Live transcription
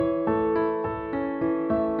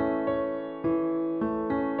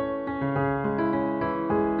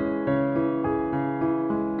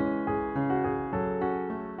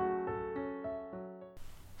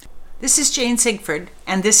This is Jane Sigford,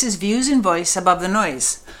 and this is Views and Voice Above the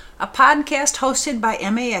Noise, a podcast hosted by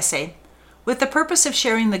MASA with the purpose of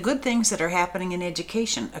sharing the good things that are happening in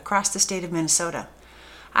education across the state of Minnesota.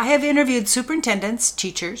 I have interviewed superintendents,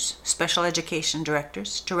 teachers, special education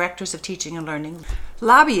directors, directors of teaching and learning,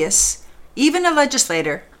 lobbyists, even a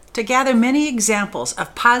legislator, to gather many examples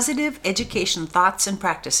of positive education thoughts and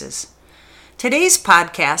practices. Today's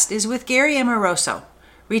podcast is with Gary Amoroso,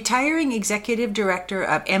 retiring executive director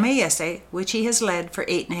of MASA, which he has led for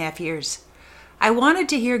 8.5 years. I wanted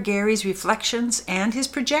to hear Gary's reflections and his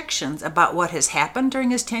projections about what has happened during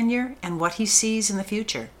his tenure and what he sees in the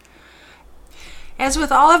future. As with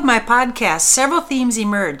all of my podcasts, several themes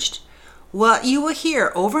emerged. What you will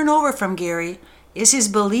hear over and over from Gary is his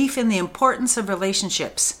belief in the importance of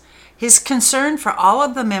relationships, his concern for all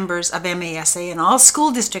of the members of MASA and all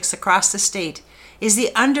school districts across the state is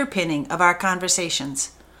the underpinning of our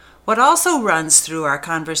conversations. What also runs through our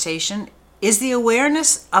conversation is the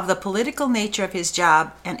awareness of the political nature of his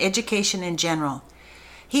job and education in general.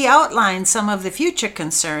 He outlines some of the future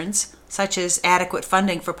concerns, such as adequate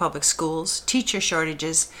funding for public schools, teacher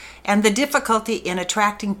shortages, and the difficulty in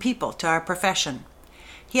attracting people to our profession.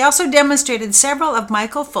 He also demonstrated several of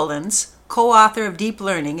Michael Fullan's, co-author of Deep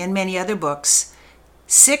Learning and many other books,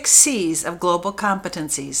 6 C's of Global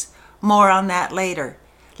Competencies. More on that later.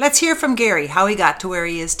 Let's hear from Gary how he got to where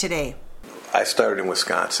he is today. I started in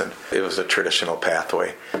Wisconsin. It was a traditional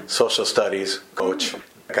pathway. Social studies, coach.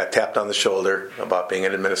 I got tapped on the shoulder about being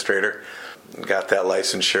an administrator. Got that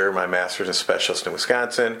licensure, my master's and specialist in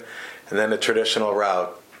Wisconsin. And then the traditional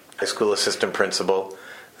route, high school assistant principal,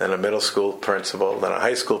 then a middle school principal, then a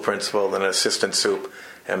high school principal, then an assistant sup.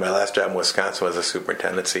 And my last job in Wisconsin was a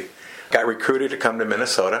superintendency. Got recruited to come to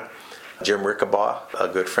Minnesota. Jim Rickabaugh, a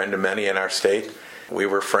good friend of many in our state. We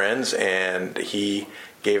were friends, and he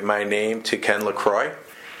gave my name to Ken LaCroix.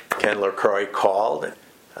 Ken LaCroix called,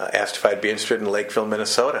 asked if I'd be interested in Lakeville,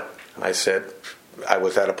 Minnesota. I said I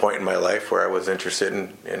was at a point in my life where I was interested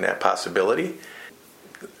in that possibility.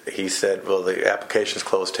 He said, well, the application's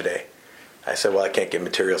closed today. I said, well, I can't get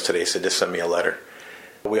materials today, so just send me a letter.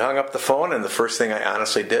 We hung up the phone, and the first thing I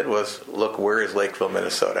honestly did was look, where is Lakeville,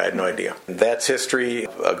 Minnesota? I had no idea. That's history,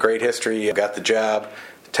 a great history. I got the job,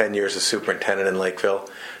 10 years as superintendent in Lakeville.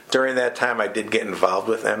 During that time, I did get involved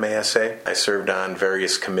with MASA. I served on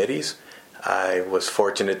various committees. I was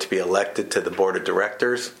fortunate to be elected to the board of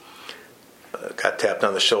directors. Got tapped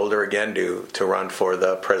on the shoulder again to run for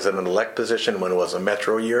the president-elect position when it was a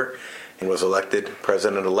metro year, and was elected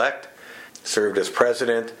president-elect. Served as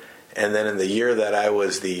president. And then in the year that I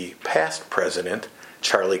was the past president,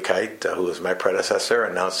 Charlie Kite, who was my predecessor,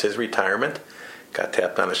 announced his retirement. Got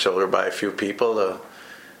tapped on the shoulder by a few people to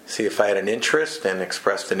see if I had an interest, and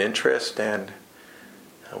expressed an interest. And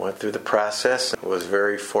I went through the process. I was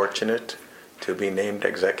very fortunate to be named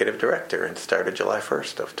executive director and started July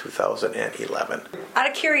 1st of 2011. Out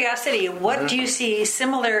of curiosity, what do you see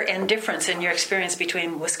similar and difference in your experience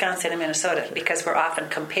between Wisconsin and Minnesota? Because we're often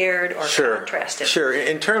compared or contrasted. Sure.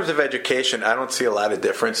 In terms of education, I don't see a lot of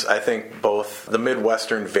difference. I think both the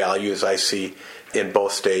Midwestern values I see in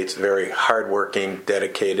both states, very hardworking,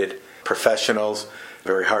 dedicated professionals,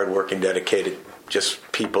 very hardworking, dedicated,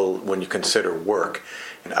 just people when you consider work.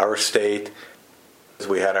 In our state,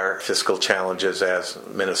 we had our fiscal challenges as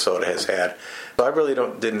Minnesota has had. So I really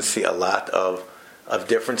didn't see a lot of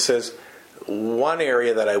differences. One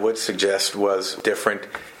area that I would suggest was different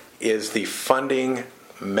is the funding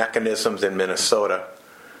mechanisms in Minnesota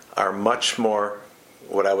are much more,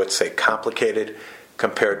 what I would say, complicated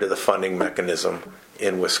compared to the funding mechanism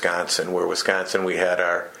in Wisconsin. Where Wisconsin, we had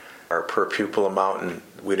our per pupil amount, and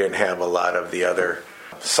we didn't have a lot of the other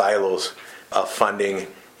silos of funding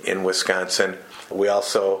in Wisconsin. We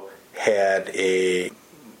also had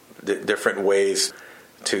different ways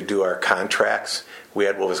to do our contracts. We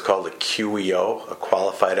had what was called a QEO, a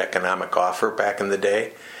Qualified Economic Offer, back in the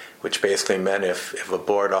day, which basically meant if a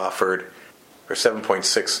board offered for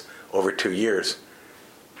 7.6 over 2 years,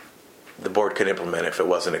 the board could implement it if it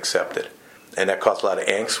wasn't accepted. And that caused a lot of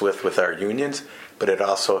angst with our unions, but it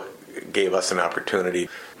also gave us an opportunity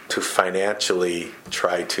to financially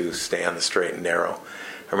try to stay on the straight and narrow.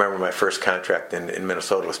 I remember my first contract in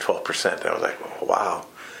Minnesota was 12%. I was like, oh, wow.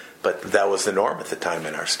 But that was the norm at the time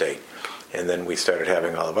in our state. And then we started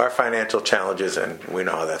having all of our financial challenges, and we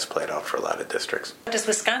know how that's played out for a lot of districts. Does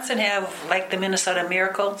Wisconsin have, like the Minnesota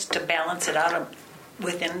Miracle, to balance it out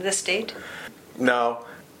within the state? No.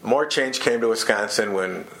 More change came to Wisconsin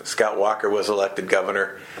when Scott Walker was elected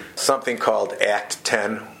governor. Something called Act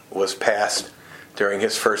 10 was passed during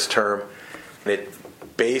his first term. And it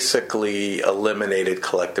basically eliminated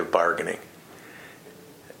collective bargaining.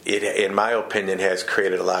 it, in my opinion, has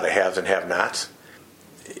created a lot of haves and have-nots.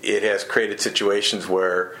 It has created situations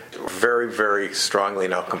where very, very strongly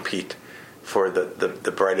now compete for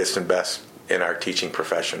the brightest and best in our teaching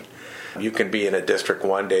profession. You can be in a district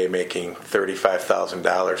one day making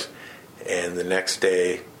 $35,000, and the next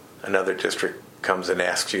day another district comes and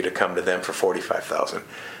asks you to come to them for $45,000.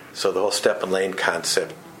 So the whole step and lane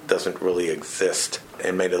concept doesn't really exist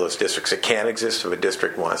in many of those districts. It can exist if a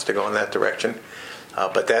district wants to go in that direction,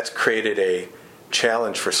 but that's created a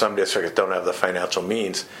challenge for some districts that don't have the financial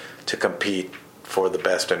means to compete for the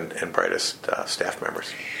best and brightest staff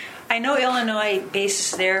members. I know Illinois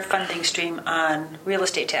bases their funding stream on real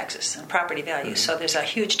estate taxes and property values, so there's a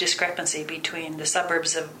huge discrepancy between the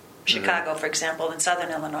suburbs of Chicago, for example, and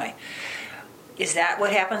southern Illinois. Is that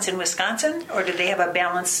what happens in Wisconsin, or do they have a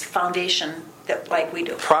balanced foundation that like we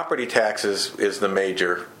do? Property taxes is the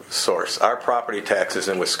major source. Our property taxes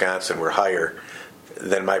in Wisconsin were higher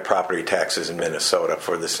than my property taxes in Minnesota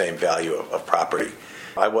for the same value of property.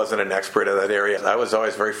 I wasn't an expert in that area. I was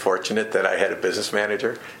always very fortunate that I had a business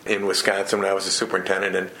manager in Wisconsin when I was a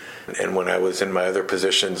superintendent, and when I was in my other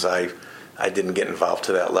positions, I didn't get involved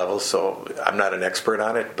to that level, so I'm not an expert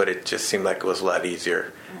on it, but it just seemed like it was a lot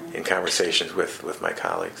easier in conversations with my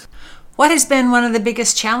colleagues. What has been one of the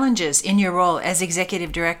biggest challenges in your role as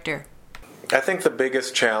executive director? I think the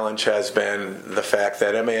biggest challenge has been the fact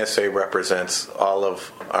that MASA represents all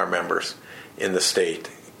of our members in the state,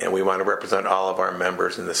 and we want to represent all of our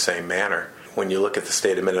members in the same manner. When you look at the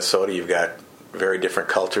state of Minnesota, you've got very different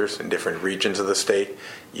cultures in different regions of the state.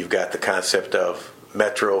 You've got the concept of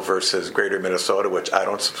Metro versus Greater Minnesota, which I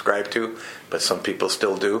don't subscribe to, but some people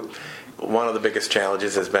still do. One of the biggest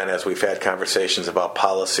challenges has been, as we've had conversations about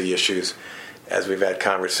policy issues, as we've had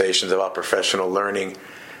conversations about professional learning,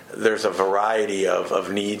 there's a variety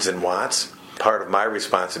of needs and wants. Part of my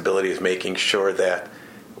responsibility is making sure that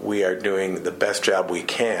we are doing the best job we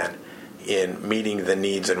can in meeting the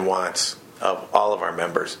needs and wants of all of our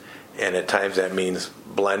members. And at times that means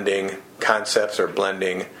blending concepts or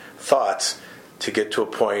blending thoughts to get to a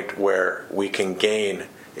point where we can gain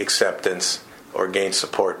acceptance or gain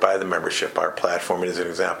support by the membership. Our platform is an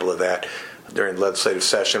example of that. During legislative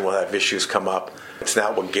session, we'll have issues come up. It's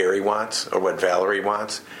not what Gary wants or what Valerie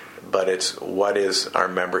wants, but it's what is our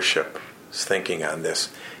membership's thinking on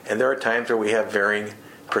this. And there are times where we have varying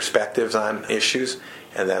perspectives on issues,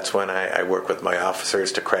 and that's when I work with my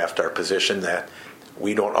officers to craft our position that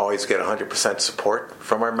we don't always get 100% support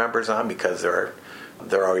from our members on, because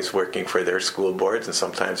they're always working for their school boards, and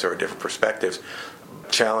sometimes there are different perspectives.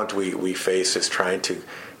 The challenge we face is trying to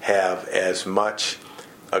have as much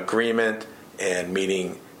agreement and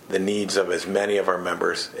meeting the needs of as many of our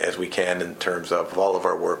members as we can in terms of all of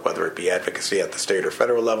our work, whether it be advocacy at the state or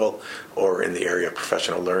federal level, or in the area of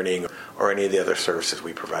professional learning, or any of the other services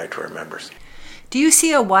we provide to our members. Do you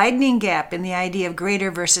see a widening gap in the idea of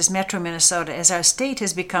Greater versus Metro Minnesota as our state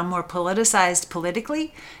has become more politicized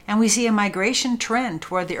politically, and we see a migration trend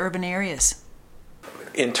toward the urban areas?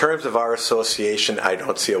 In terms of our association, I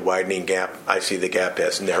don't see a widening gap. I see the gap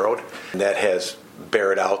has narrowed, and that has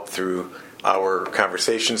bared out through our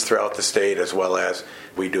conversations throughout the state, as well as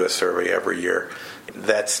we do a survey every year.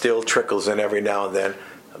 That still trickles in every now and then,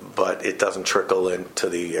 but it doesn't trickle in to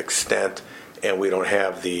the extent, and we don't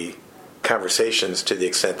have the conversations to the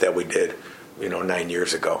extent that we did, 9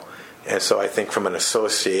 years ago. And so I think from an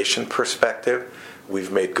association perspective,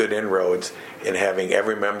 we've made good inroads in having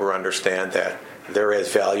every member understand that they're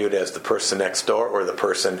as valued as the person next door or the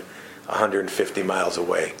person 150 miles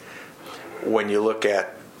away. When you look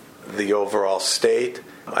at the overall state,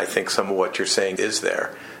 I think some of what you're saying is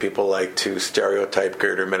there. People like to stereotype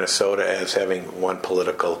Greater Minnesota as having one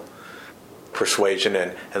political persuasion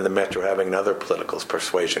and the Metro having another political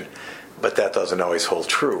persuasion. But that doesn't always hold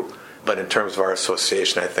true. But in terms of our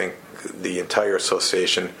association, I think the entire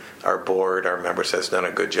association, our board, our members, has done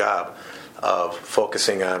a good job of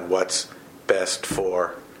focusing on what's best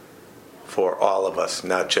for all of us,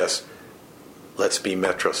 not just let's be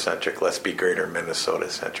Metro-centric, let's be Greater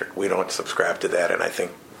Minnesota-centric. We don't subscribe to that, and I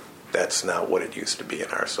think that's not what it used to be in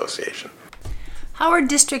our association. How are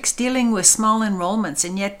districts dealing with small enrollments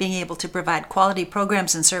and yet being able to provide quality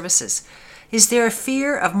programs and services? Is there a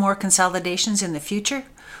fear of more consolidations in the future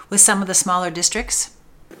with some of the smaller districts?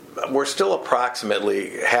 We're still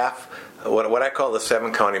approximately half, what I call the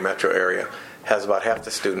 7-county metro area, has about half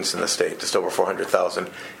the students in the state, just over 400,000,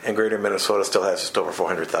 and Greater Minnesota still has just over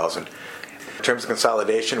 400,000. In terms of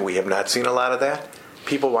consolidation, we have not seen a lot of that.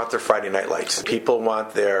 People want their Friday night lights. People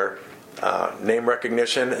want their Name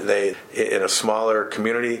recognition, in a smaller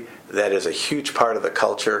community, that is a huge part of the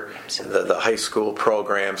culture. The high school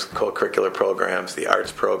programs, co-curricular programs, the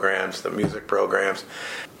arts programs, the music programs.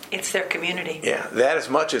 It's their community. Yeah, that as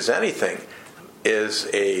much as anything is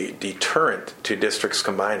a deterrent to districts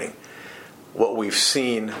combining. What we've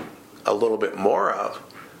seen a little bit more of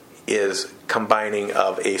is combining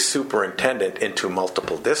of a superintendent into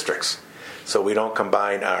multiple districts. So we don't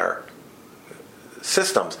combine our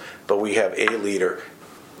systems, but we have a leader.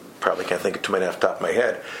 Probably can't think of too many off the top of my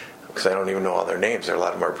head because I don't even know all their names. They're a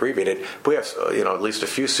lot more abbreviated. But we have, at least a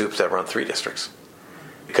few soups that run 3 districts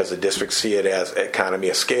because the districts see it as economy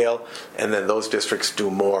of scale, and then those districts do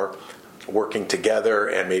more working together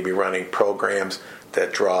and maybe running programs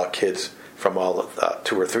that draw kids from all of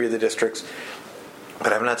 2 or 3 of the districts.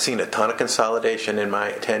 But I've not seen a ton of consolidation in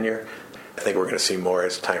my tenure. I think we're going to see more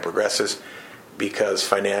as time progresses because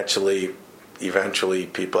financially, eventually,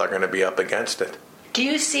 people are going to be up against it. Do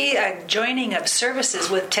you see a joining of services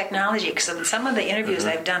with technology? Because in some of the interviews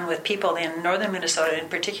I've done with people in northern Minnesota in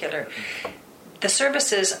particular, the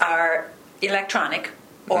services are electronic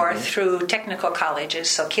or through technical colleges,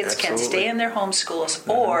 so kids can stay in their home schools,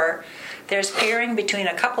 or there's pairing between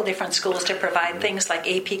a couple different schools to provide things like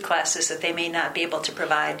AP classes that they may not be able to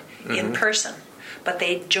provide in person, but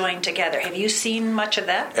they join together. Have you seen much of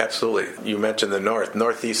that? Absolutely. You mentioned the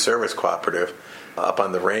Northeast Service Cooperative up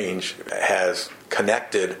on the range has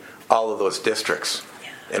connected all of those districts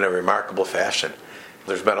in a remarkable fashion.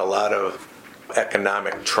 There's been a lot of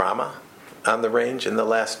economic trauma on the range in the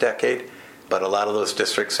last decade, but a lot of those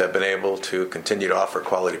districts have been able to continue to offer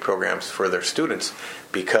quality programs for their students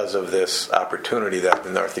because of this opportunity that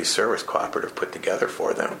the Northeast Service Cooperative put together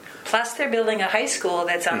for them. Plus, they're building a high school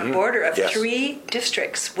that's on the border of 3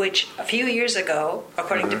 districts, which a few years ago,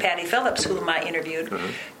 according to Patty Phillips, whom I interviewed,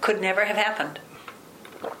 could never have happened.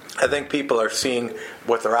 I think people are seeing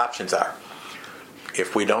what their options are.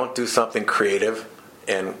 If we don't do something creative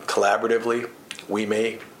and collaboratively, we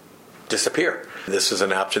may disappear. This is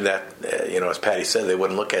an option that, as Patty said, they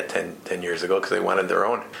wouldn't look at 10 years ago because they wanted their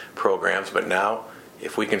own programs. But now,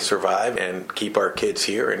 if we can survive and keep our kids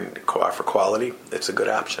here and offer quality, it's a good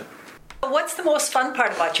option. What's the most fun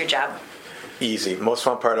part about your job? Easy. Most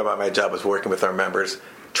fun part about my job is working with our members,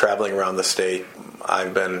 traveling around the state.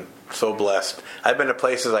 I've been so blessed. I've been to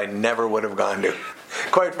places I never would have gone to.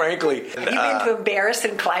 Quite frankly. Have you been to Embarrass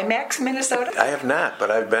and Climax, Minnesota? I have not, but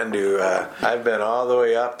I've been all the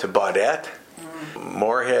way up to Baudette,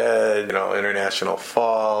 Moorhead, International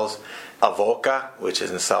Falls, Avoca, which is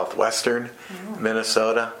in southwestern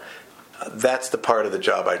Minnesota. That's the part of the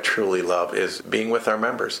job I truly love, is being with our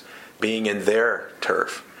members, being in their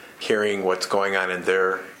turf, hearing what's going on in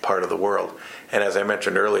their part of the world. And as I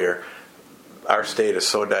mentioned earlier, our state is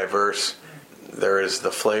so diverse. There is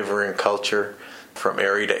the flavor and culture from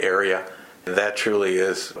area to area. And that truly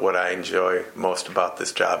is what I enjoy most about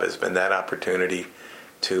this job, has been that opportunity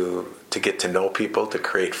to get to know people, to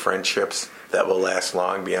create friendships that will last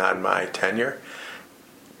long beyond my tenure.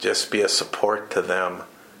 Just be a support to them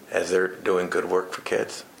as they're doing good work for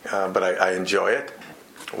kids. But I enjoy it.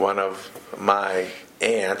 One of my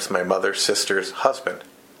aunts, my mother's sister's husband,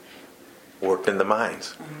 worked in the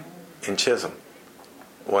mines in Chisholm.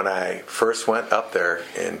 When I first went up there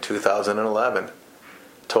in 2011,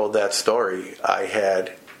 told that story, I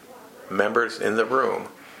had members in the room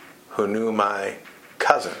who knew my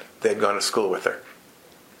cousin. They'd gone to school with her.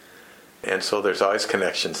 And so there's always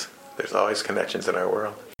connections. There's always connections in our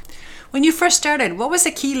world. When you first started, what was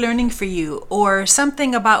a key learning for you, or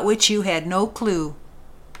something about which you had no clue?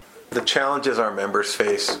 The challenges our members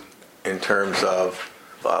face in terms of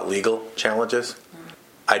legal challenges.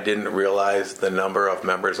 I didn't realize the number of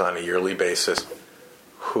members on a yearly basis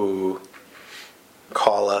who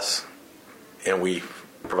call us and we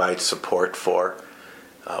provide support for,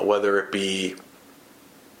 whether it be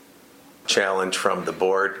challenge from the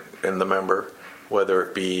board and the member, whether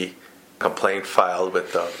it be complaint filed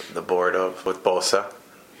with the board with BOSA.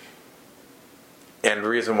 And the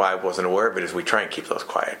reason why I wasn't aware of it is we try and keep those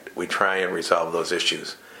quiet. We try and resolve those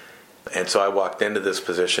issues. And so I walked into this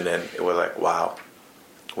position and it was like, wow,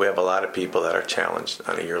 we have a lot of people that are challenged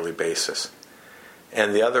on a yearly basis.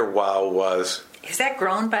 And the other wow was... Has that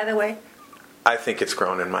grown, by the way? I think it's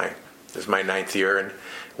grown this is my 9th year, and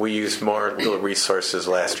we used more little resources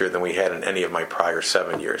last year than we had in any of my prior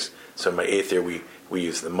 7 years. So in my 8th year, we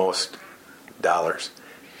used the most dollars.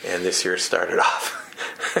 And this year started off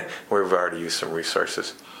where we've already used some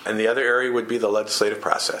resources. And the other area would be the legislative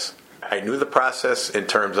process. I knew the process in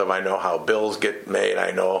terms of I know how bills get made,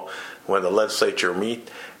 I know when the legislature meet,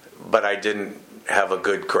 but I didn't have a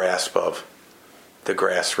good grasp of the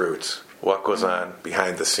grassroots, what goes on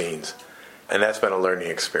behind the scenes. And that's been a learning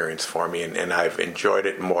experience for me, and I've enjoyed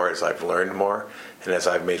it more as I've learned more and as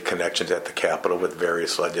I've made connections at the Capitol with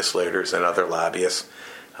various legislators and other lobbyists.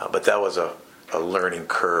 But that was a learning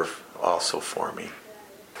curve also for me.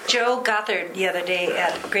 Joe Gothard the other day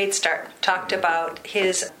at Great Start talked about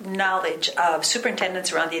his knowledge of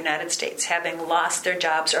superintendents around the United States having lost their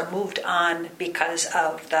jobs or moved on because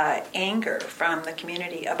of the anger from the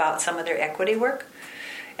community about some of their equity work.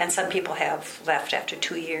 And some people have left after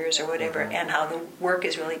 2 years or whatever, and how the work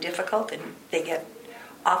is really difficult and they get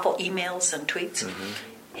awful emails and tweets.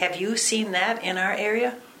 Have you seen that in our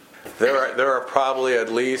area? There are probably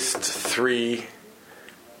at least 3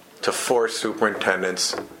 to 4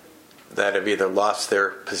 superintendents that have either lost their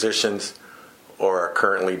positions or are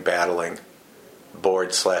currently battling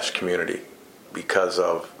board/community because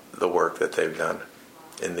of the work that they've done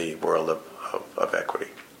in the world of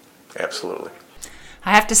equity. Absolutely.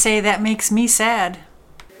 I have to say that makes me sad.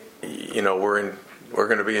 You know, we're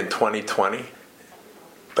going to be in 2020,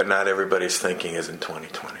 but not everybody's thinking is in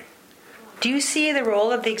 2020. Do you see the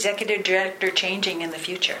role of the executive director changing in the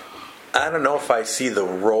future? I don't know if I see the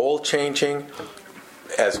role changing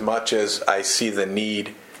as much as I see the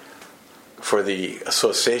need for the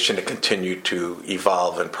association to continue to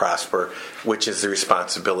evolve and prosper, which is the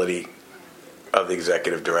responsibility of the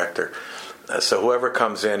executive director. So whoever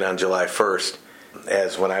comes in on July 1st,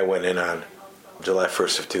 as when I went in on July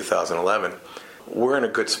 1st of 2011, we're in a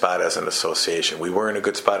good spot as an association. We were in a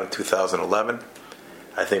good spot in 2011.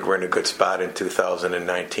 I think we're in a good spot in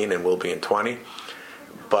 2019 and we'll be in 20.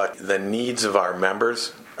 But the needs of our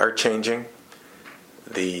members are changing.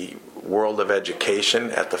 The world of education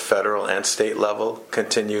at the federal and state level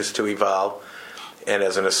continues to evolve. And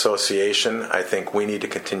as an association, I think we need to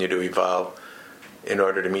continue to evolve in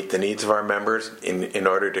order to meet the needs of our members, in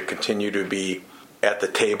order to continue to be at the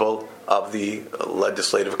table of the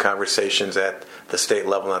legislative conversations at the state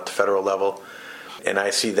level, not the federal level. And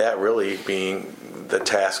I see that really being the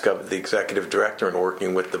task of the executive director, and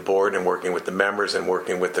working with the board and working with the members and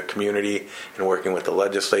working with the community and working with the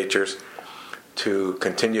legislatures to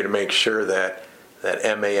continue to make sure that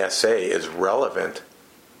MASA is relevant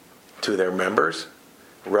to their members,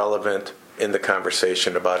 relevant in the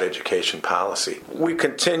conversation about education policy. We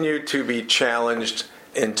continue to be challenged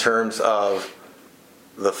in terms of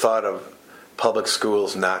the thought of public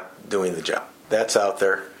schools not doing the job. That's out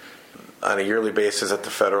there. On a yearly basis at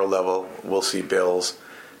the federal level, we'll see bills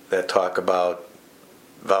that talk about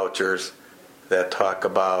vouchers, that talk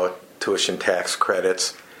about tuition tax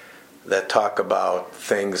credits, that talk about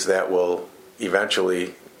things that will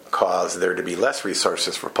eventually cause there to be less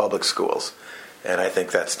resources for public schools. And I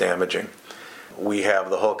think that's damaging. We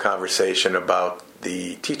have the whole conversation about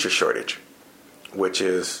the teacher shortage, which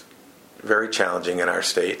is very challenging in our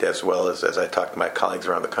state, as well as I talk to my colleagues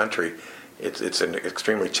around the country. It's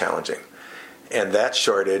extremely challenging. And that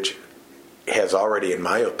shortage has already, in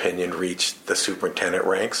my opinion, reached the superintendent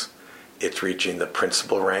ranks. It's reaching the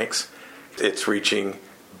principal ranks. It's reaching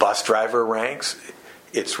bus driver ranks.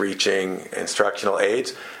 It's reaching instructional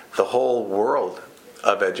aides. The whole world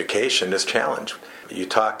of education is challenged. You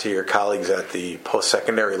talk to your colleagues at the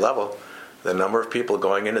post-secondary level, the number of people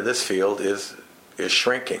going into this field is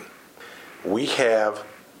shrinking. We have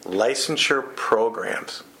licensure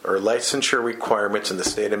programs or licensure requirements in the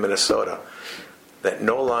state of Minnesota that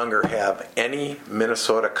no longer have any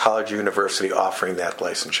Minnesota college or university offering that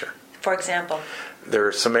licensure. For example? There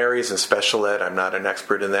are some areas in special ed, I'm not an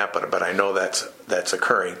expert in that, but I know that's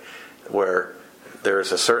occurring, where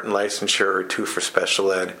there's a certain licensure or two for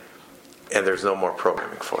special ed, and there's no more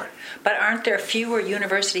programming for it. But aren't there fewer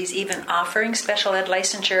universities even offering special ed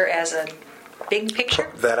licensure as a big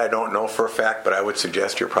picture? That I don't know for a fact, but I would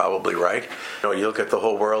suggest you're probably right. You look at the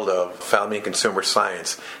whole world of family and consumer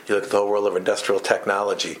science, you look at the whole world of industrial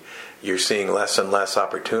technology, you're seeing less and less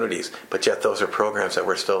opportunities, but yet those are programs that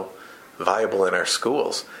were still viable in our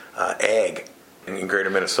schools. Ag. In greater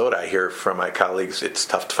Minnesota, I hear from my colleagues it's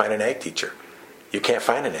tough to find an ag teacher. You can't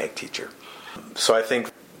find an ag teacher. So I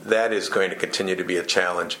think that is going to continue to be a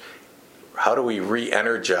challenge. How do we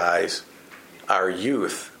re-energize our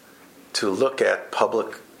youth to look at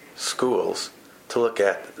public schools, to look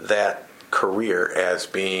at that career as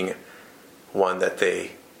being one that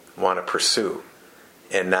they want to pursue,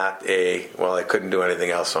 and not I couldn't do anything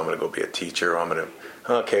else, so I'm going to go be a teacher, or I'm going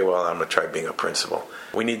to try being a principal.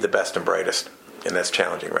 We need the best and brightest, and that's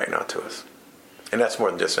challenging right now to us. And that's more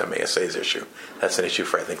than just MASA's issue. That's an issue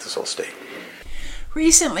for, I think, this whole state.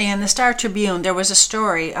 Recently in the Star Tribune, there was a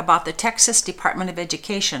story about the Texas Department of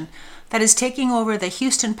Education that is taking over the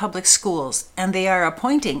Houston Public Schools, and they are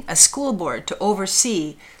appointing a school board to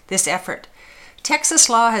oversee this effort. Texas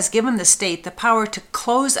law has given the state the power to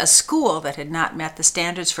close a school that had not met the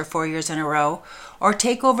standards for 4 years in a row, or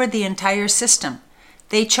take over the entire system.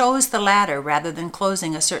 They chose the latter rather than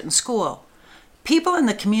closing a certain school. People in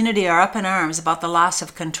the community are up in arms about the loss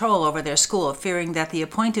of control over their school, fearing that the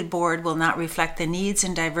appointed board will not reflect the needs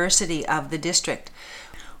and diversity of the district.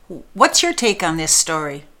 What's your take on this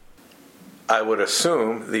story? I would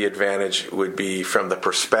assume the advantage would be from the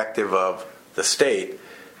perspective of the state,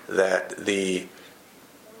 that the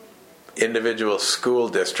individual school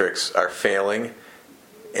districts are failing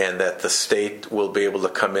and that the state will be able to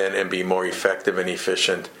come in and be more effective and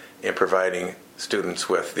efficient in providing students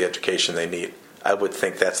with the education they need. I would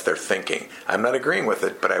think that's their thinking. I'm not agreeing with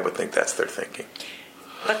it, but I would think that's their thinking.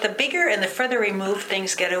 But the bigger and the further removed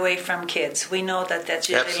things get away from kids, we know that that's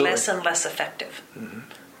usually Absolutely. less and less effective. Mm-hmm.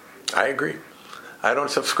 I agree. I don't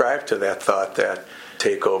subscribe to that thought that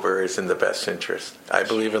takeover is in the best interest. I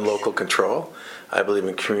believe in local control. I believe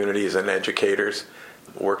in communities and educators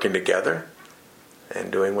working together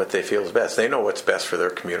and doing what they feel is best. They know what's best for their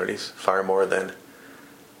communities far more than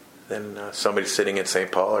somebody sitting in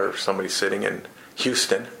St. Paul or somebody sitting in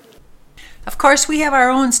Houston. Of course, we have our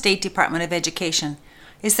own State Department of Education.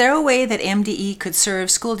 Is there a way that MDE could serve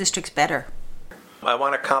school districts better? I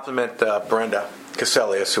want to compliment Brenda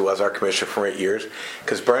Cassellius, who was our commissioner for 8 years,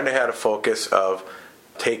 because Brenda had a focus of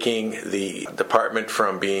taking the department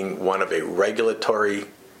from being one of a regulatory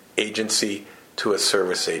agency to a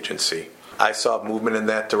service agency. I saw movement in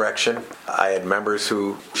that direction. I had members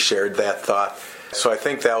who shared that thought. So I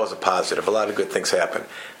think that was a positive. A lot of good things happened.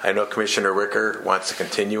 I know Commissioner Ricker wants to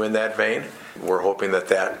continue in that vein. We're hoping that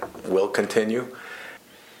that will continue.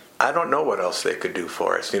 I don't know what else they could do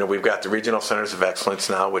for us. We've got the Regional Centers of Excellence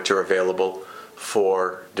now, which are available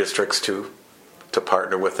for districts to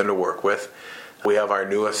partner with and to work with. We have our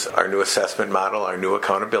new assessment model, our new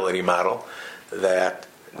accountability model, that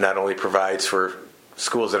not only provides for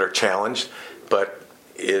schools that are challenged, but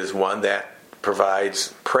is one that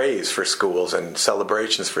provides praise for schools and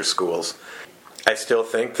celebrations for schools. I still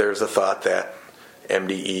think there's a thought that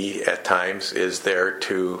MDE at times is there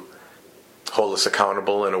to hold us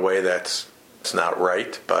accountable in a way that's not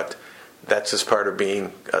right, but that's just part of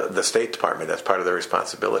being the State Department. That's part of their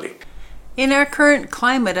responsibility. In our current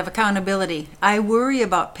climate of accountability, I worry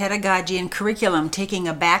about pedagogy and curriculum taking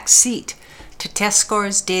a back seat to test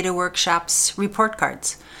scores, data workshops, report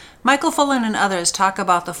cards. Michael Fullen and others talk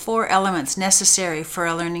about the 4 elements necessary for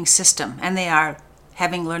a learning system, and they are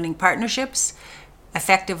having learning partnerships,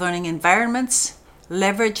 effective learning environments,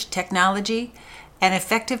 leverage technology, and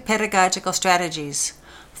effective pedagogical strategies.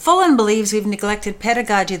 Fullen believes we've neglected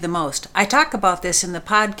pedagogy the most. I talk about this in the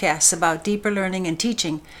podcasts about deeper learning and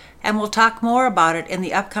teaching, and we'll talk more about it in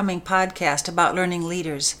the upcoming podcast about learning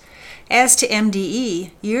leaders. As to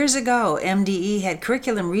MDE, years ago, MDE had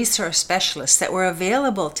curriculum resource specialists that were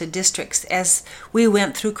available to districts as we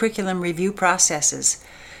went through curriculum review processes.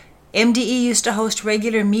 MDE used to host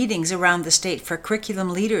regular meetings around the state for curriculum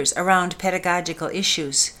leaders around pedagogical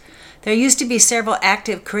issues. There used to be several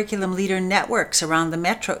active curriculum leader networks around the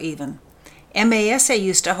metro even. MASA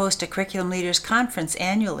used to host a curriculum leaders conference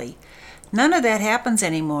annually. None of that happens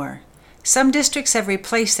anymore. Some districts have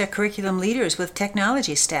replaced their curriculum leaders with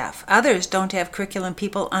technology staff. Others don't have curriculum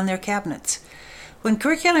people on their cabinets. When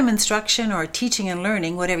curriculum instruction or teaching and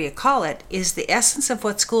learning, whatever you call it, is the essence of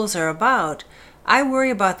what schools are about, I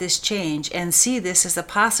worry about this change and see this as a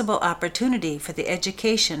possible opportunity for the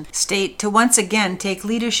education state to once again take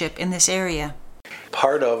leadership in this area.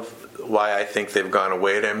 Part of why I think they've gone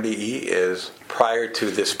away at MDE is prior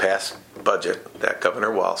to this past budget that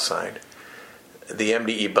Governor Walz signed, the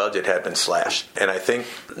MDE budget had been slashed. And I think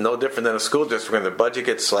no different than a school district, when the budget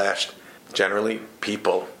gets slashed, generally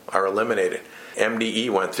people are eliminated. MDE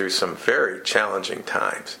went through some very challenging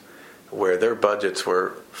times where their budgets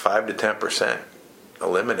were 5 to 10%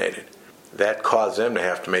 eliminated. That caused them to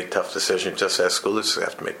have to make tough decisions, just as school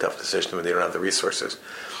districts have to make tough decisions when they don't have the resources.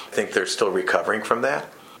 I think they're still recovering from that.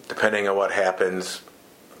 Depending on what happens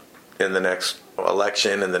in the next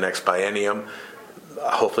election and the next biennium,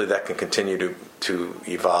 hopefully that can continue to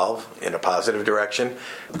evolve in a positive direction.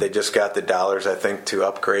 They just got the dollars, I think, to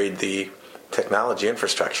upgrade the technology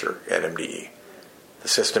infrastructure at MDE. The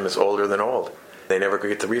system is older than old. They never could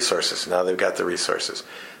get the resources. Now they've got the resources.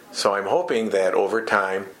 So I'm hoping that over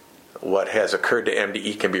time, what has occurred to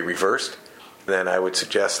MDE can be reversed. Then I would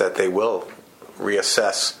suggest that they will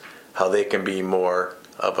reassess how they can be more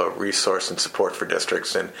of a resource and support for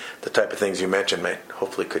districts, and the type of things you mentioned might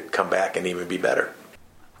hopefully could come back and even be better.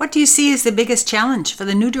 What do you see as the biggest challenge for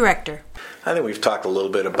the new director? I think we've talked a little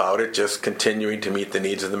bit about it, just continuing to meet the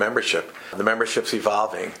needs of the membership. The membership's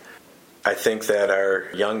evolving. I think that our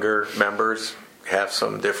younger members have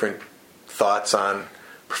some different thoughts on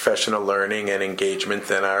professional learning and engagement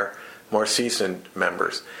than our more seasoned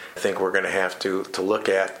members. I think we're going to have to look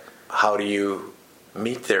at how do you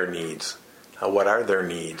meet their needs? What are their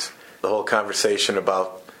needs? The whole conversation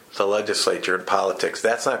about the legislature and politics,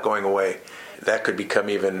 that's not going away. That could become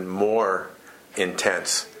even more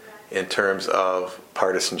intense in terms of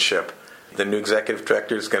partisanship. The new executive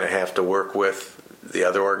director is going to have to work with the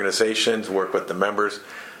other organizations, work with the members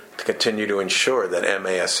to continue to ensure that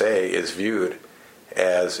MASA is viewed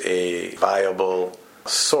as a viable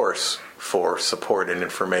source for support and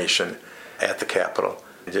information at the Capitol.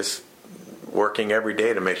 Just working every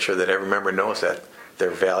day to make sure that every member knows that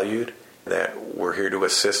they're valued, that we're here to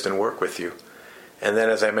assist and work with you. And then,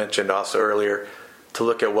 as I mentioned also earlier, to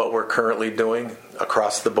look at what we're currently doing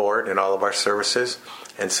across the board in all of our services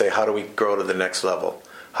and say, how do we grow to the next level?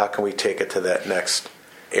 How can we take it to that next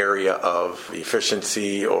area of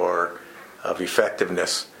efficiency or of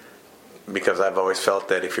effectiveness? Because I've always felt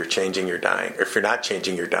that if you're changing, you're dying. Or if you're not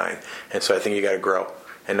changing, you're dying. And so I think you got to grow.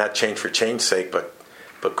 And not change for change's sake, but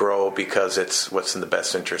grow because it's what's in the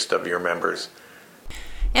best interest of your members.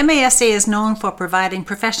 MASA is known for providing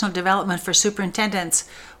professional development for superintendents.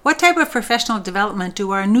 What type of professional development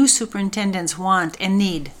do our new superintendents want and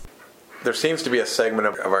need? There seems to be a segment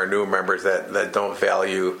of our new members that don't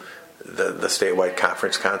value the statewide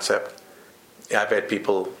conference concept. I've had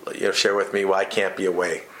people share with me, well, I can't be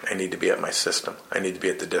away. I need to be at my system. I need to be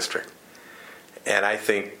at the district. And I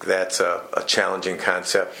think that's a challenging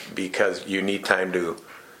concept because you need time to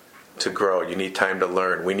grow. You need time to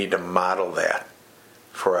learn. We need to model that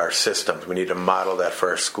for our systems. We need to model that for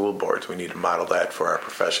our school boards. We need to model that for our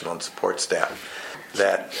professional and support staff.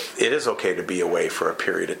 That it is okay to be away for a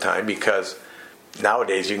period of time because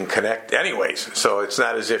nowadays you can connect anyways. So it's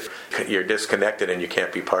not as if you're disconnected and you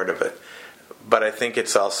can't be part of it. But I think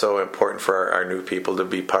it's also important for our new people to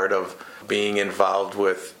be part of being involved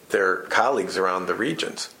with their colleagues around the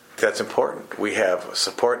regions. That's important. We have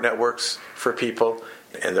support networks for people,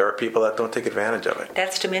 and there are people that don't take advantage of it.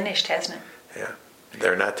 That's diminished, hasn't it? Yeah.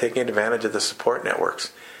 They're not taking advantage of the support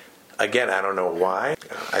networks. Again, I don't know why.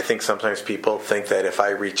 I think sometimes people think that if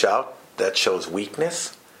I reach out, that shows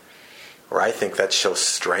weakness, or I think that shows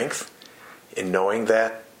strength in knowing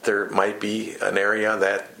that there might be an area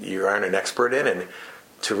that you aren't an expert in, and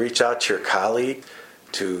to reach out to your colleague,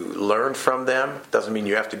 to learn from them, doesn't mean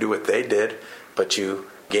you have to do what they did, but you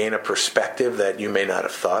gain a perspective that you may not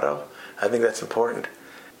have thought of. I think that's important.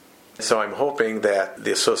 So I'm hoping that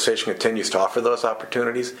the association continues to offer those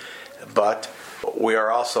opportunities, but we are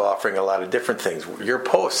also offering a lot of different things. Your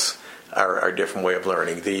posts are a different way of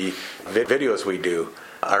learning. The videos we do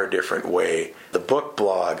are a different way. The book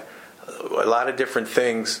blog, a lot of different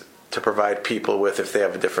things to provide people with if they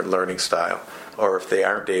have a different learning style or if they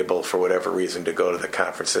aren't able for whatever reason to go to the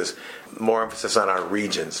conferences. More emphasis on our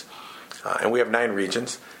regions. And we have 9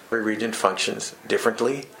 regions. Every region functions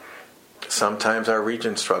differently. Sometimes our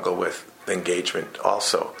regions struggle with engagement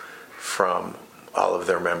also from all of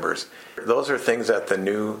their members. Those are things that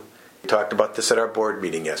we talked about this at our board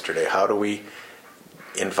meeting yesterday. How do we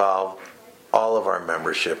involve all of our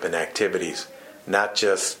membership in activities, not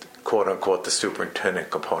just quote-unquote the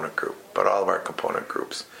superintendent component group, but all of our component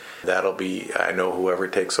groups. That'll be, I know whoever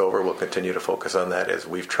takes over will continue to focus on that as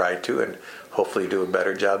we've tried to and hopefully do a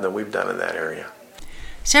better job than we've done in that area.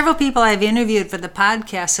 Several people I've interviewed for the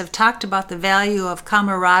podcast have talked about the value of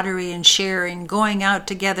camaraderie and sharing, going out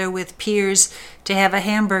together with peers to have a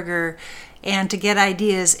hamburger and to get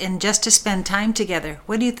ideas and just to spend time together.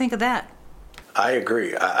 What do you think of that? I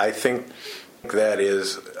agree. I think that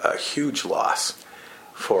is a huge loss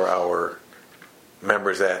for our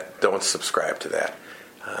members that don't subscribe to that.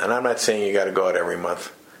 And I'm not saying you got to go out every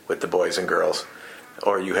month with the boys and girls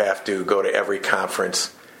or you have to go to every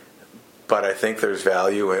conference, but I think there's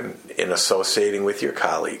value in associating with your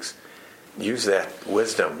colleagues. Use that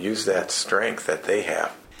wisdom, use that strength that they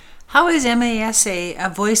have. How is MASA a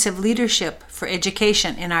voice of leadership for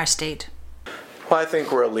education in our state? Well, I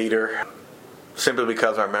think we're a leader simply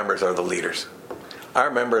because our members are the leaders. Our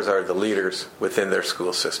members are the leaders within their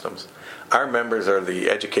school systems. Our members are the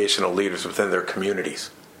educational leaders within their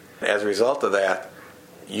communities. As a result of that,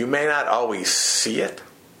 you may not always see it,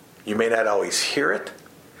 you may not always hear it,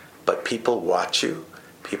 but people watch you,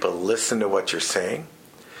 people listen to what you're saying.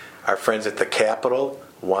 Our friends at the Capitol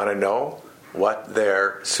want to know what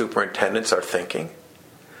their superintendents are thinking.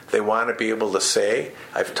 They want to be able to say,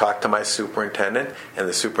 I've talked to my superintendent, and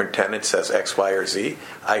the superintendent says X, Y, or Z.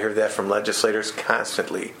 I hear that from legislators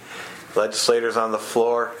constantly. Legislators on the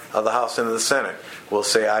floor of the House and the Senate will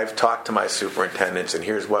say, I've talked to my superintendents, and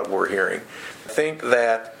here's what we're hearing. I think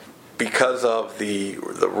that because of the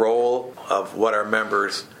role of what our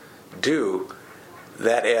members do,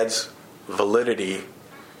 that adds validity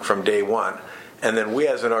from day one. And then we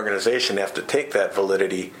as an organization have to take that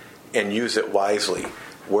validity and use it wisely,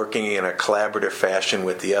 working in a collaborative fashion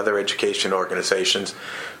with the other education organizations,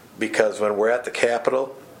 because when we're at the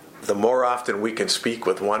Capitol, the more often we can speak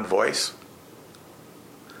with one voice,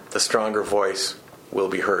 the stronger voice will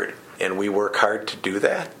be heard. And we work hard to do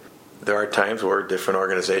that. There are times where different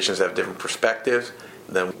organizations have different perspectives.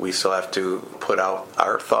 Then we still have to put out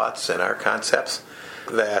our thoughts and our concepts.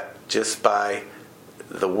 That just by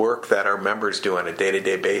the work that our members do on a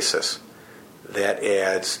day-to-day basis, that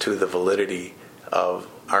adds to the validity of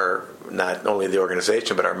our, not only the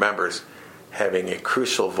organization, but our members having a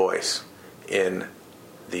crucial voice in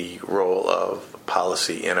the role of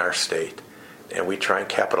policy in our state. And we try and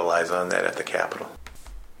capitalize on that at the Capitol.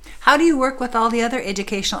 How do you work with all the other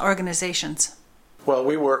educational organizations? Well,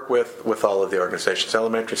 we work with all of the organizations,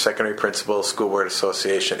 Elementary, Secondary Principals, School Board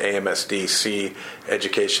Association, AMSDC,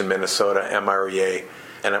 Education Minnesota, MREA,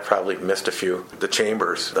 and I probably missed a few, the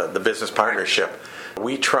chambers, the business partnership.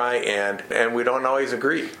 We try and we don't always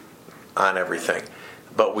agree on everything,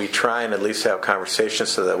 but we try and at least have conversations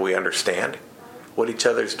so that we understand what each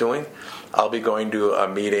other's doing. I'll be going to a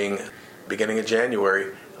meeting beginning of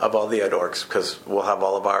January of all the ed orgs, because we'll have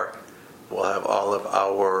all of our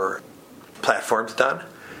platforms done,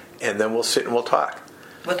 and then we'll sit and we'll talk.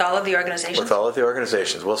 With all of the organizations? With all of the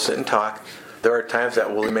organizations. We'll sit and talk. There are times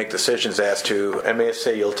that we'll make decisions as to,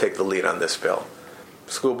 MASA, you'll take the lead on this bill.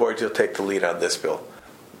 School boards, you'll take the lead on this bill.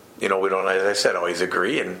 We don't, as I said, always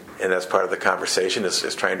agree, and that's part of the conversation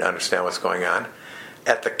is trying to understand what's going on.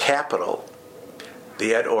 At the Capitol,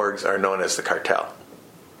 the ed orgs are known as the cartel.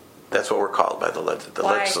 That's what we're called by the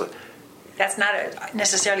legislature. That's not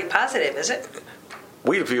necessarily positive, is it?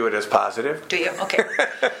 We view it as positive. Do you? Okay.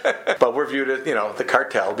 But we're viewed as, the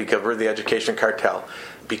cartel, because we're the education cartel,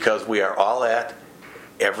 because we are all at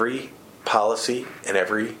every policy and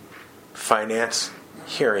every finance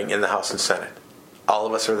hearing in the House and Senate. All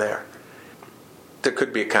of us are there. There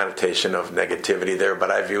could be a connotation of negativity there, but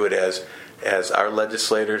I view it as our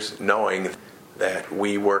legislators knowing that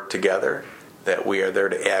we work together, that we are there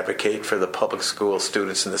to advocate for the public school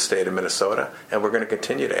students in the state of Minnesota, and we're going to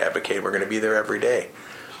continue to advocate. We're going to be there every day.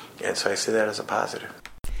 And so I see that as a positive.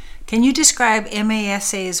 Can you describe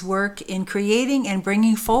MASA's work in creating and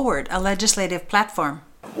bringing forward a legislative platform?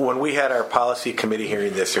 When we had our policy committee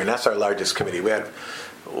hearing this year, and that's our largest committee, we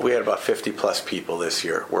had about 50 plus people this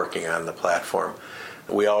year working on the platform.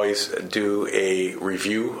 We always do a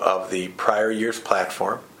review of the prior year's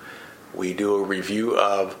platform. We do a review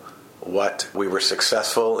of what we were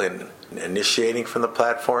successful in initiating from the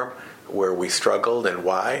platform, where we struggled and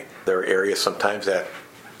why. There are areas sometimes that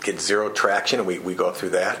get zero traction, and we go through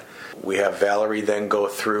that. We have Valerie then go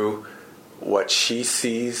through what she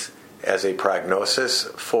sees as a prognosis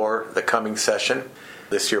for the coming session.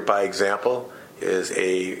 This year, by example, is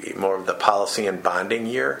a more of the policy and bonding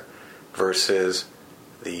year versus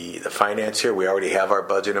the finance year. We already have our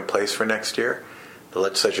budget in place for next year. The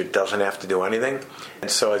legislature doesn't have to do anything. And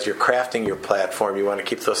so as you're crafting your platform, you want to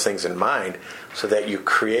keep those things in mind so that you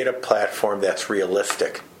create a platform that's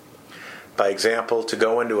realistic. By example, to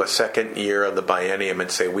go into a second year of the biennium and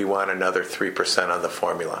say we want another 3% on the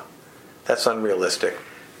formula. That's unrealistic.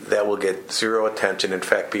 That will get zero attention. In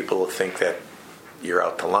fact, people will think that you're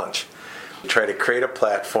out to lunch. Try to create a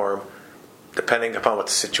platform, depending upon what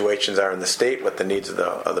the situations are in the state, what the needs of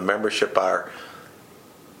the membership are,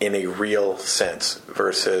 in a real sense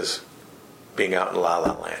versus being out in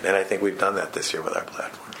la-la land. And I think we've done that this year with our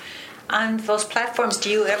platform. On those platforms, do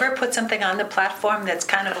you ever put something on the platform that's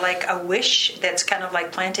kind of like a wish, that's kind of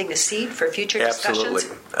like planting the seed for future discussions?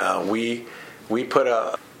 Absolutely. We put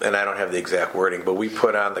and I don't have the exact wording, but we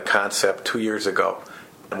put on the concept 2 years ago.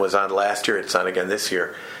 It was on last year, it's on again this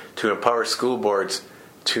year, to empower school boards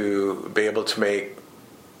to be able to make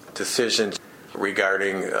decisions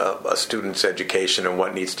regarding a student's education and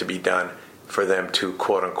what needs to be done for them to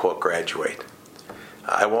quote-unquote graduate.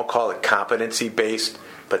 I won't call it competency-based,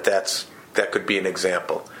 but that could be an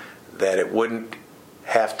example. That it wouldn't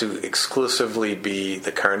have to exclusively be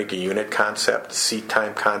the Carnegie Unit concept, seat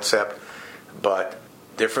time concept, but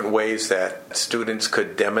different ways that students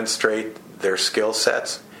could demonstrate their skill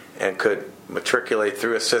sets and could matriculate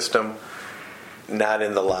through a system not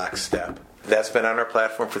in the lockstep. That's been on our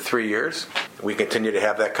platform for 3 years. We continue to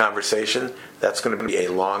have that conversation. That's going to be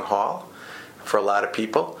a long haul for a lot of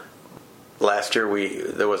people. Last year,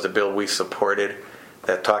 there was a bill we supported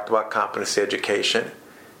that talked about competency education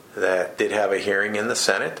that did have a hearing in the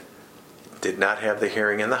Senate, did not have the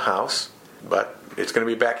hearing in the House, but it's going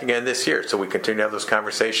to be back again this year. So we continue to have those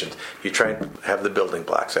conversations. You try and have the building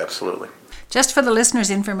blocks, absolutely. Just for the listeners'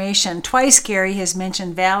 information, twice Gary has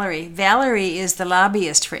mentioned Valerie. Valerie is the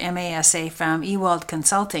lobbyist for MASA from Ewald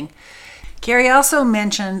Consulting. Gary also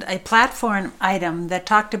mentioned a platform item that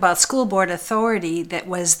talked about school board authority that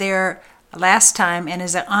was there last time and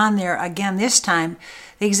is on there again this time.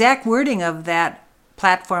 The exact wording of that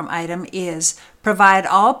platform item is provide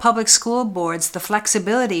all public school boards the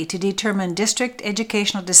flexibility to determine district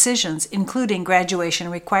educational decisions, including graduation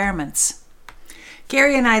requirements.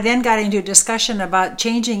 Gary and I then got into a discussion about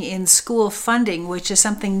changing in school funding, which is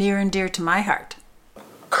something near and dear to my heart.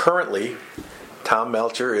 Currently, Tom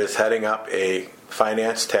Melcher is heading up a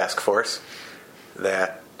finance task force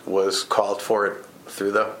that was called for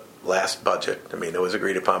through the last budget. I mean, it was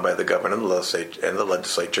agreed upon by the governor and the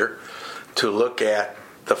legislature to look at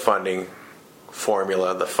the funding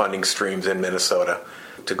formula, the funding streams in Minnesota.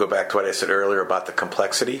 To go back to what I said earlier about the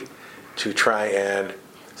complexity, to try and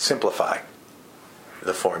simplify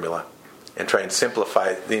the formula and try and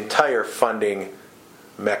simplify the entire funding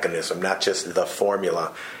mechanism, not just the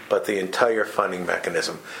formula, but the entire funding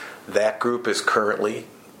mechanism. That group is currently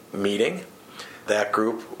meeting. That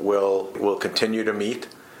group will continue to meet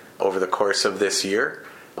over the course of this year.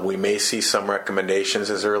 We may see some recommendations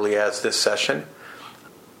as early as this session,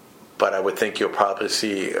 but I would think you'll probably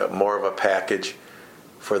see more of a package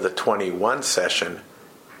for the 21 session,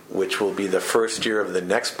 which will be the first year of the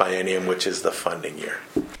next biennium, which is the funding year.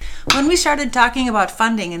 When we started talking about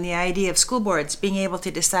funding and the idea of school boards being able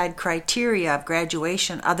to decide criteria of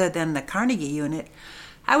graduation other than the Carnegie unit,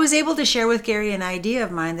 I was able to share with Gary an idea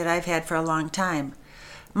of mine that I've had for a long time.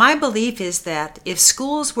 My belief is that if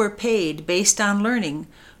schools were paid based on learning,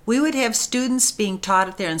 we would have students being taught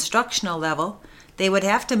at their instructional level. They would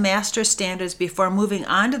have to master standards before moving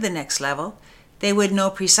on to the next level. They would know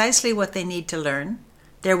precisely what they need to learn.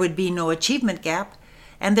 There would be no achievement gap,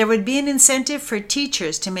 and there would be an incentive for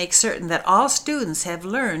teachers to make certain that all students have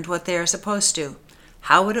learned what they are supposed to.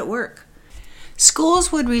 How would it work?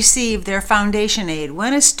 Schools would receive their foundation aid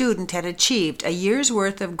when a student had achieved a year's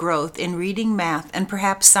worth of growth in reading, math, and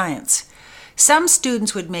perhaps science. Some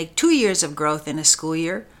students would make 2 years of growth in a school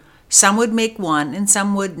year. Some would make 1, and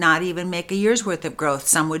some would not even make a year's worth of growth.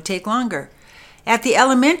 Some would take longer. At the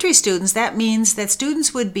elementary students, that means that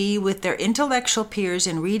students would be with their intellectual peers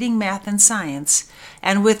in reading, math, and science,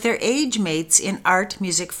 and with their age mates in art,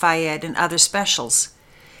 music, phy-ed, and other specials.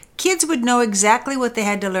 Kids would know exactly what they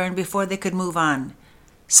had to learn before they could move on.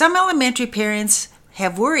 Some elementary parents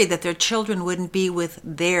have worried that their children wouldn't be with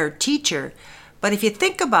their teacher, but if you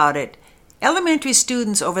think about it, elementary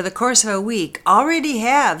students over the course of a week already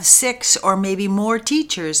have 6 or maybe more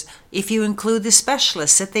teachers if you include the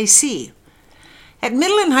specialists that they see. At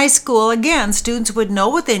middle and high school, again, students would know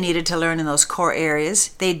what they needed to learn in those core areas.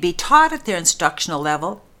 They'd be taught at their instructional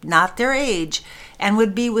level, not their age, and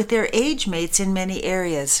would be with their age mates in many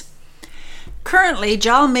areas. Currently,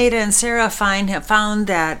 Jal Mehta and Sarah Fine have found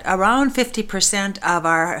that around 50% of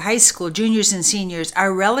our high school juniors and seniors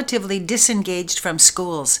are relatively disengaged from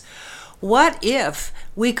schools. What if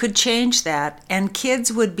we could change that and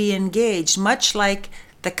kids would be engaged, much like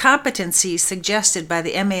the competencies suggested by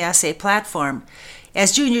the MASA platform?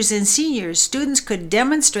 As juniors and seniors, students could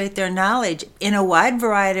demonstrate their knowledge in a wide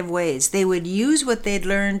variety of ways. They would use what they'd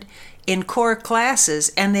learned in core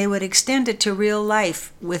classes and they would extend it to real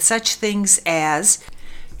life with such things as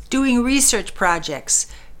doing research projects,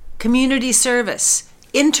 community service,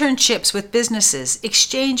 internships with businesses,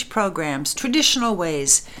 exchange programs, traditional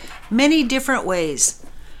ways, many different ways.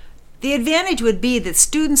 The advantage would be that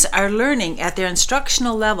students are learning at their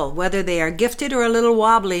instructional level, whether they are gifted or a little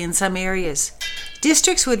wobbly in some areas.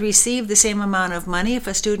 Districts would receive the same amount of money if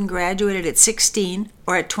a student graduated at 16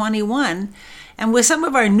 or at 21, and with some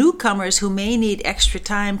of our newcomers who may need extra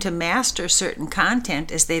time to master certain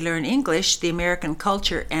content as they learn English, the American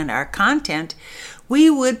culture, and our content, we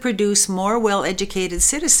would produce more well-educated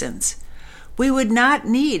citizens. We would not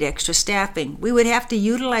need extra staffing. We would have to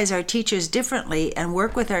utilize our teachers differently and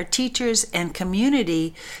work with our teachers and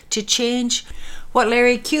community to change what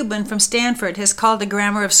Larry Cuban from Stanford has called the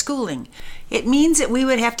grammar of schooling. It means that we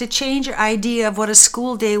would have to change our idea of what a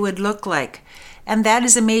school day would look like. And that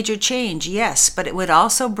is a major change, yes, but it would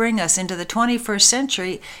also bring us into the 21st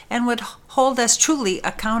century and would hold us truly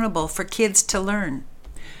accountable for kids to learn.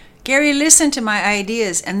 Gary listened to my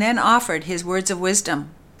ideas and then offered his words of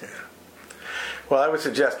wisdom. Well, I would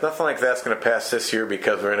suggest nothing like that's going to pass this year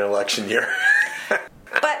because we're in an election year.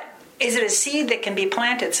 But is it a seed that can be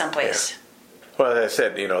planted someplace? Yeah. Well, as I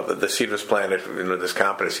said, the seed was planted, this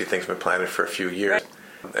competency thing's been planted for a few years.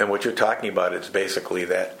 Right. And what you're talking about is basically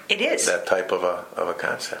that. It is. That type of a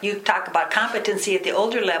concept. You talk about competency at the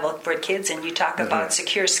older level for kids, and you talk about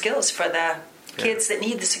secure skills for the kids that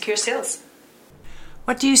need the secure skills.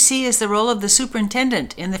 What do you see as the role of the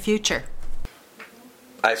superintendent in the future?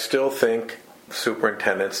 I still think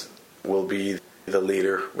superintendents will be the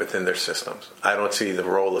leader within their systems. I don't see the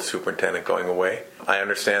role of superintendent going away. I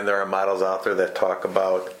understand there are models out there that talk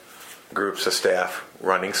about groups of staff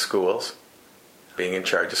running schools, being in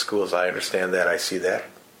charge of schools. I understand that. I see that.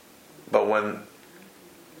 But when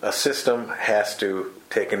a system has to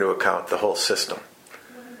take into account the whole system,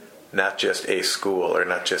 not just a school or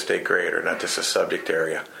not just a grade or not just a subject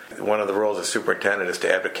area, one of the roles of superintendent is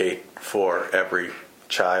to advocate for every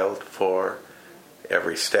child, for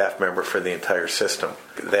every staff member, for the entire system.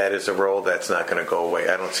 That is a role that's not going to go away.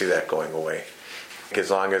 I don't see that going away. As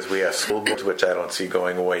long as we have school boards, which I don't see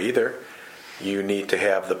going away either, you need to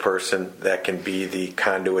have the person that can be the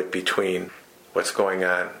conduit between what's going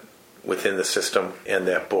on within the system and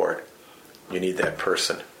that board. You need that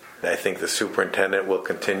person. I think the superintendent will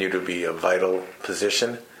continue to be a vital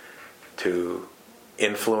position to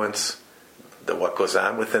influence what goes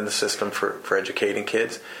on within the system for educating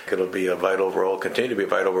kids. It'll be a vital role, continue to be a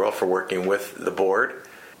vital role for working with the board,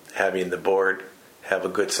 having the board have a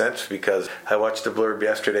good sense, because I watched the blurb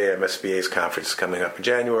yesterday. MSBA's conference is coming up in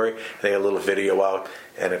January. They had a little video out,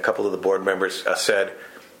 and a couple of the board members said,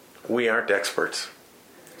 we aren't experts,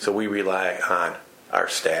 so we rely on our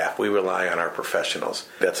staff. We rely on our professionals.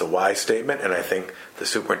 That's a wise statement, and I think the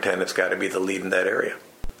superintendent's got to be the lead in that area.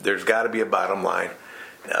 There's got to be a bottom line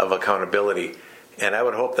of accountability, and I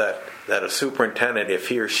would hope that a superintendent, if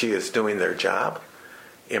he or she is doing their job,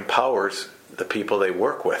 empowers the people they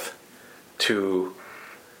work with to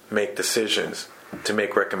make decisions, to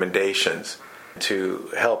make recommendations,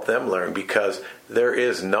 to help them learn, because there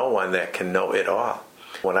is no one that can know it all.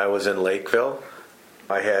 When I was in Lakeville,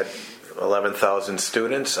 I had 11,000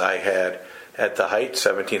 students. I had, at the height,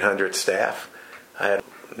 1,700 staff. I had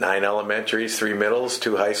 9 elementaries, 3 middles,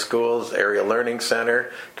 2 high schools, area learning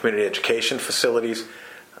center, community education facilities.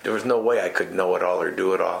 There was no way I could know it all or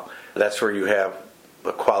do it all. That's where you have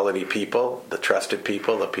the quality people, the trusted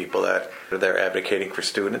people, the people that are there advocating for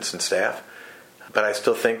students and staff. But I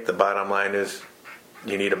still think the bottom line is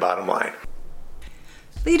you need a bottom line.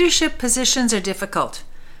 Leadership positions are difficult.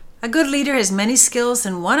 A good leader has many skills,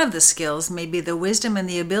 and one of the skills may be the wisdom and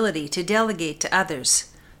the ability to delegate to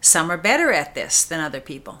others. Some are better at this than other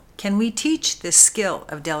people. Can we teach this skill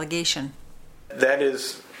of delegation? That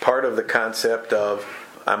is part of the concept of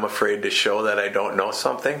I'm afraid to show that I don't know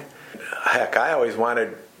something. Heck, I always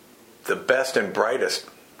wanted the best and brightest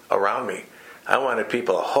around me. I wanted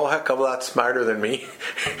people a whole heck of a lot smarter than me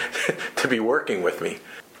to be working with me,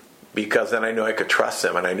 because then I knew I could trust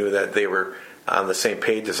them and I knew that they were on the same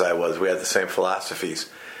page as I was. We had the same philosophies.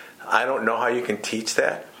 I don't know how you can teach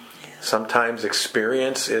that. Sometimes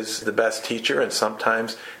experience is the best teacher, and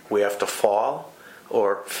sometimes we have to fall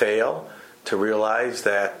or fail to realize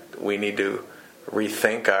that we need to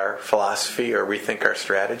rethink our philosophy or rethink our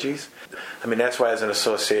strategies. I mean, that's why as an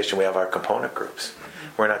association we have our component groups.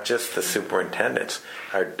 We're not just the superintendents.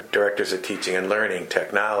 Our directors of teaching and learning,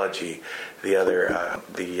 technology,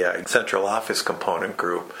 the central office component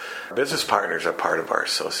group. Business partners are part of our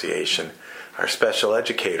association, our special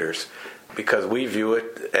educators, because we view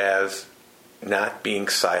it as not being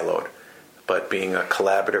siloed, but being a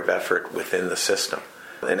collaborative effort within the system.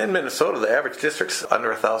 And in Minnesota, the average district's under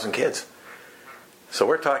 1,000 kids. So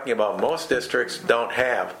we're talking about most districts don't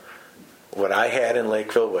have what I had in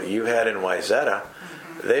Lakeville, what you had in Wayzata.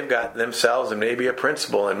 They've got themselves and maybe a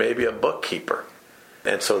principal and maybe a bookkeeper.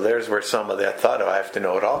 And so there's where some of that thought of I have to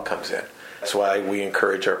know it all comes in. That's why we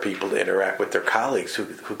encourage our people to interact with their colleagues who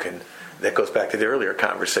can. That goes back to the earlier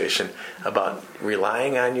conversation about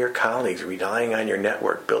relying on your colleagues, relying on your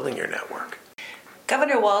network, building your network.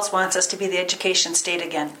 Governor Walz wants us to be the education state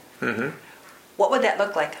again. Mm-hmm. What would that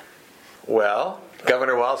look like? Well,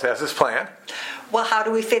 Governor Walz has his plan. Well, how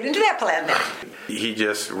do we fit into that plan then? He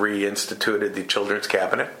just reinstituted the Children's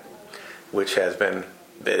Cabinet, which hasn't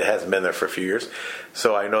been there for a few years.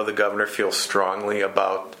 So I know the governor feels strongly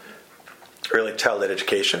about early childhood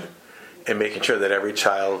education and making sure that every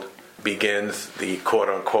child begins the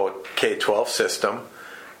quote-unquote K-12 system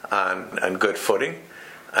on good footing.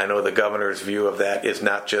 I know the governor's view of that is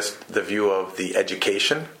not just the view of the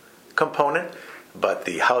education component, but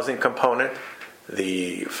the housing component,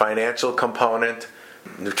 the financial component,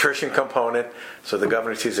 nutrition component. So the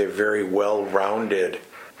governor sees a very well-rounded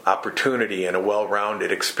opportunity and a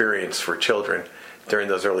well-rounded experience for children during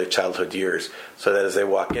those early childhood years, so that as they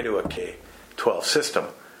walk into a K-12 system,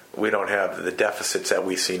 we don't have the deficits that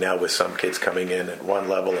we see now with some kids coming in at one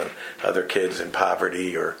level and other kids in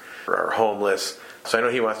poverty or are homeless. So I know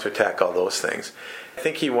he wants to attack all those things. I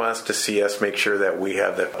think he wants to see us make sure that we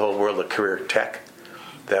have the whole world of career tech,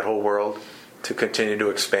 that whole world, to continue to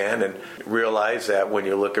expand, and realize that when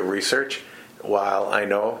you look at research, while I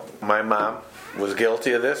know my mom was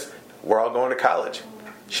guilty of this, we're all going to college.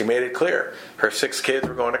 She made it clear. Her 6 kids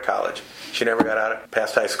were going to college. She never got out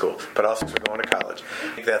past high school, but all 6 were going to college.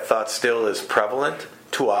 I think that thought still is prevalent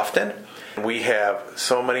too often. We have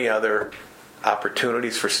so many other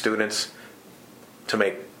opportunities for students to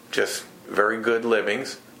make just very good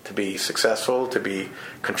livings, to be successful, to be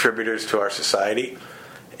contributors to our society.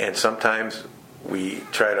 And sometimes we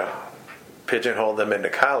try to pigeonhole them into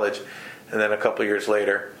college, and then a couple years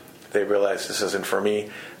later, they realize this isn't for me.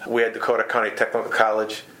 We had Dakota County Technical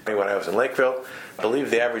College when I was in Lakeville. I believe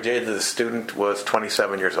the average age of the student was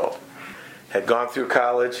 27 years old. Had gone through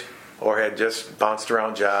college or had just bounced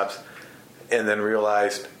around jobs and then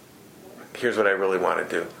realized, here's what I really want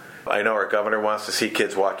to do. I know our governor wants to see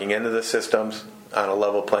kids walking into the systems on a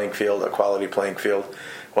level playing field, a quality playing field,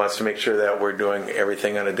 wants to make sure that we're doing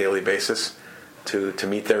everything on a daily basis to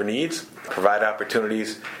meet their needs, provide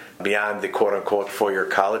opportunities beyond the quote-unquote four-year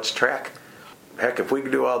college track. Heck, if we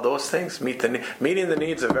could do all those things, meeting the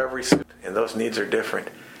needs of every student, and those needs are different.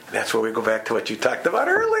 And that's where we go back to what you talked about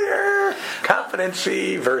earlier,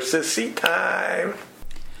 competency versus seat time.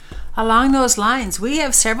 Along those lines, we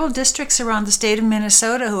have several districts around the state of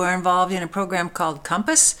Minnesota who are involved in a program called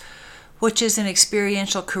Compass, which is an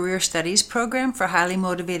experiential career studies program for highly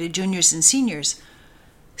motivated juniors and seniors.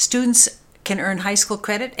 Students can earn high school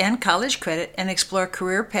credit and college credit and explore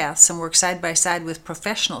career paths and work side by side with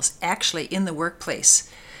professionals actually in the workplace.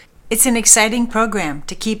 It's an exciting program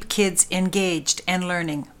to keep kids engaged and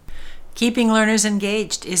learning. Keeping learners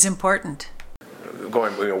engaged is important.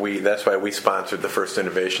 That's why we sponsored the first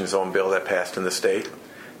Innovation Zone bill that passed in the state,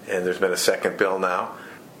 and there's been a second bill now.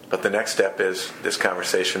 But the next step is this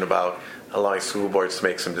conversation about allowing school boards to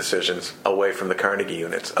make some decisions away from the Carnegie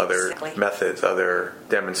units, other methods, other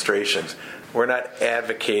demonstrations. We're not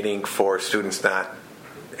advocating for students not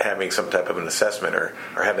having some type of an assessment or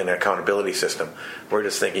having an accountability system. We're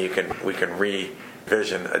just thinking we can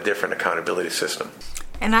revision a different accountability system.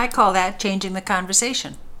 And I call that changing the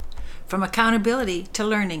conversation, from accountability to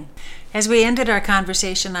learning. As we ended our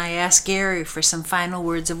conversation, I asked Gary for some final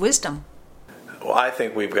words of wisdom. Well, I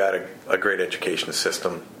think we've got a great education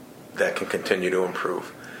system that can continue to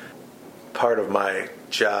improve. Part of my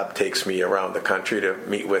job takes me around the country to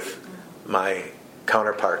meet with my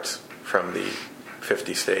counterparts from the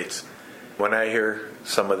 50 states. When I hear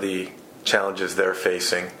some of the challenges they're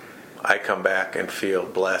facing, I come back and feel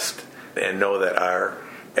blessed and know that our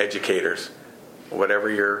educators, whatever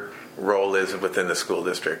your role is within the school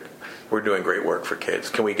district, we're doing great work for kids.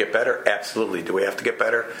 Can we get better? Absolutely. Do we have to get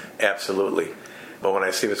better? Absolutely. But when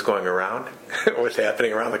I see what's going around, what's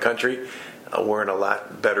happening around the country, we're in a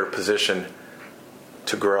lot better position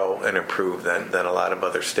to grow and improve than a lot of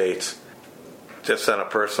other states. Just on a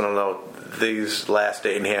personal note, these last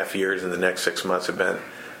 8.5 years and the next 6 months have been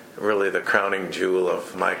really the crowning jewel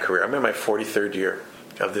of my career. I'm in my 43rd year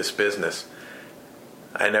of this business.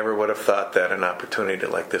 I never would have thought that an opportunity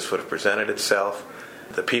like this would have presented itself.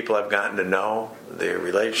 The people I've gotten to know, the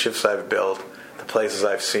relationships I've built, the places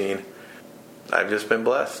I've seen, I've just been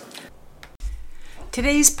blessed.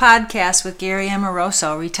 Today's podcast with Gary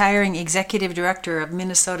Amoroso, retiring Executive Director of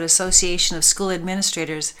Minnesota Association of School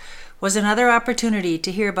Administrators, was another opportunity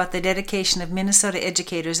to hear about the dedication of Minnesota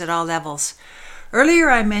educators at all levels. Earlier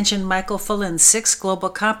I mentioned Michael Fullin's 6 global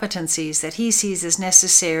competencies that he sees as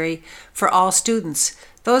necessary for all students.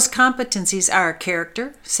 Those competencies are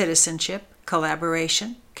character, citizenship,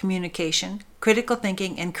 collaboration, communication, critical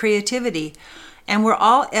thinking, and creativity, and were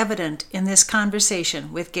all evident in this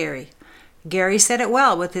conversation with Gary. Gary said it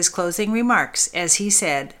well with his closing remarks as he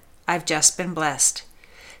said, "I've just been blessed."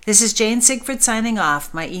 This is Jane Sigford signing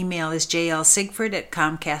off. My email is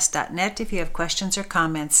jlsigford@comcast.net if you have questions or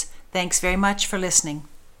comments. Thanks very much for listening.